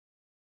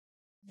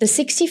The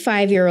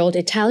 65-year-old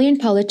Italian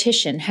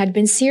politician had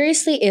been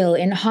seriously ill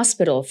in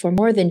hospital for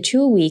more than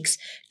 2 weeks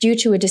due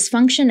to a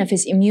dysfunction of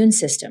his immune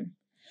system.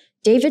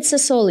 David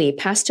Sassoli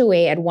passed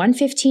away at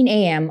 1:15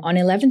 a.m. on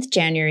 11th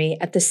January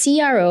at the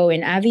CRO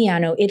in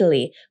Aviano,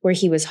 Italy, where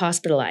he was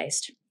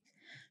hospitalized.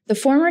 The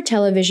former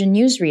television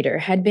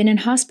newsreader had been in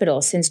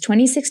hospital since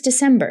 26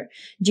 December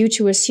due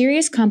to a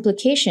serious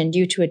complication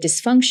due to a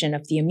dysfunction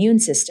of the immune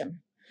system.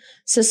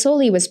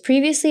 Sassoli was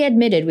previously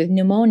admitted with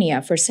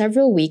pneumonia for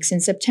several weeks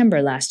in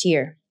September last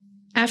year.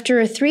 After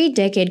a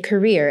 3-decade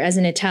career as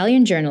an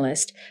Italian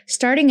journalist,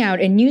 starting out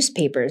in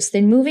newspapers,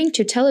 then moving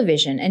to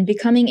television and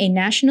becoming a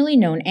nationally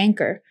known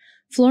anchor,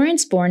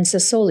 Florence-born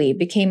Sassoli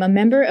became a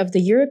member of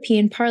the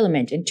European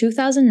Parliament in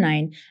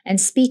 2009 and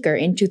Speaker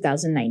in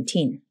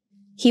 2019.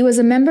 He was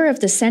a member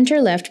of the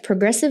center-left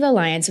Progressive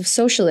Alliance of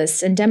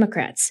Socialists and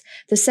Democrats,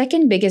 the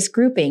second biggest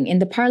grouping in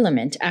the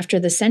parliament after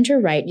the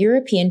center-right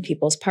European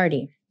People's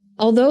Party.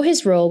 Although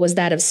his role was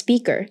that of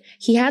Speaker,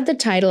 he had the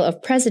title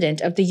of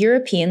President of the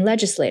European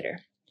Legislature.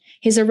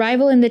 His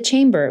arrival in the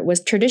chamber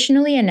was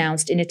traditionally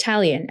announced in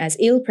Italian as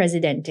Il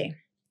Presidente.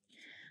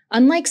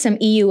 Unlike some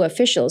EU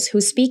officials who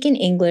speak in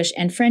English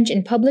and French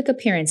in public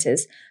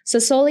appearances,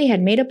 Sassoli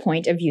had made a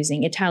point of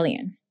using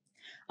Italian.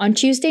 On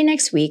Tuesday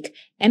next week,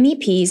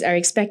 MEPs are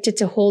expected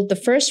to hold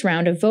the first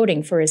round of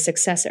voting for his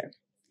successor.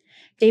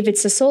 David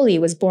Sassoli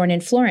was born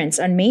in Florence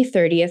on May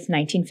 30,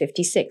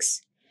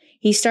 1956.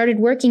 He started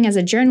working as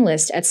a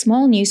journalist at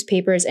small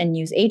newspapers and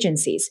news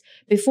agencies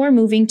before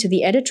moving to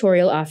the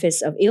editorial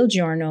office of Il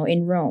Giorno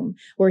in Rome,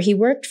 where he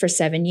worked for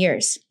 7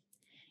 years.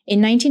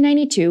 In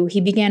 1992,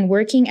 he began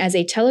working as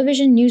a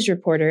television news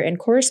reporter and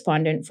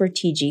correspondent for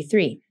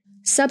TG3.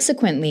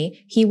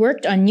 Subsequently, he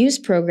worked on news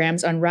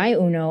programs on Rai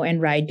Uno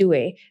and Rai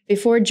Due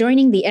before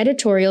joining the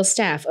editorial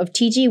staff of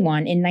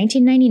TG1 in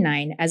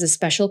 1999 as a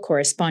special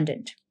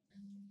correspondent.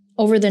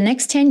 Over the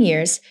next 10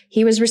 years,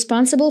 he was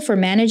responsible for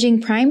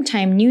managing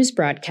prime-time news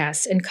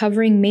broadcasts and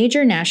covering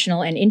major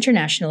national and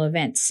international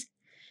events.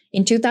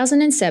 In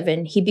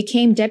 2007, he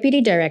became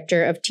deputy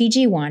director of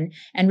TG1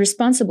 and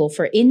responsible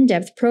for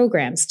in-depth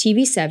programs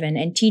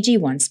TV7 and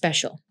TG1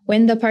 Special.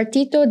 When the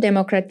Partito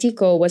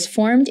Democratico was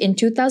formed in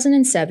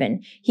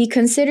 2007, he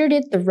considered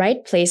it the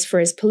right place for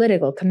his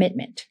political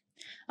commitment.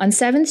 On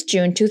 7th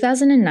June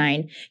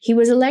 2009, he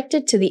was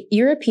elected to the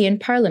European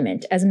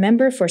Parliament as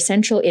member for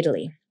Central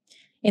Italy.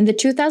 In the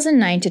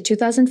 2009 to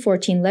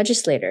 2014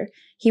 legislature,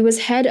 he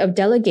was head of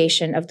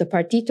delegation of the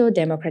Partito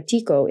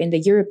Democratico in the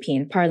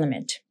European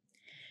Parliament.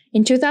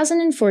 In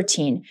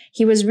 2014,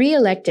 he was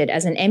re-elected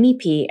as an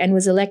MEP and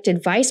was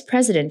elected vice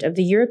president of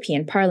the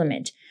European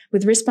Parliament,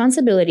 with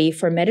responsibility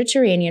for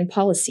Mediterranean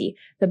policy,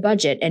 the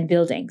budget, and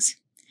buildings.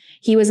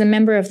 He was a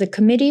member of the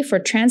Committee for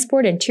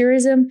Transport and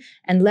Tourism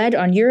and led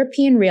on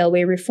European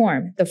railway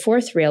reform, the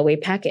Fourth Railway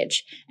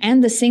Package,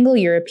 and the Single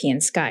European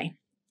Sky.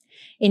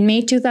 In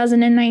May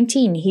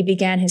 2019, he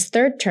began his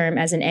 3rd term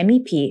as an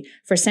MEP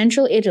for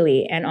Central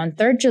Italy, and on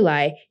 3rd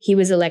July, he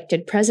was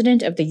elected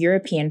President of the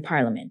European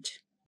Parliament.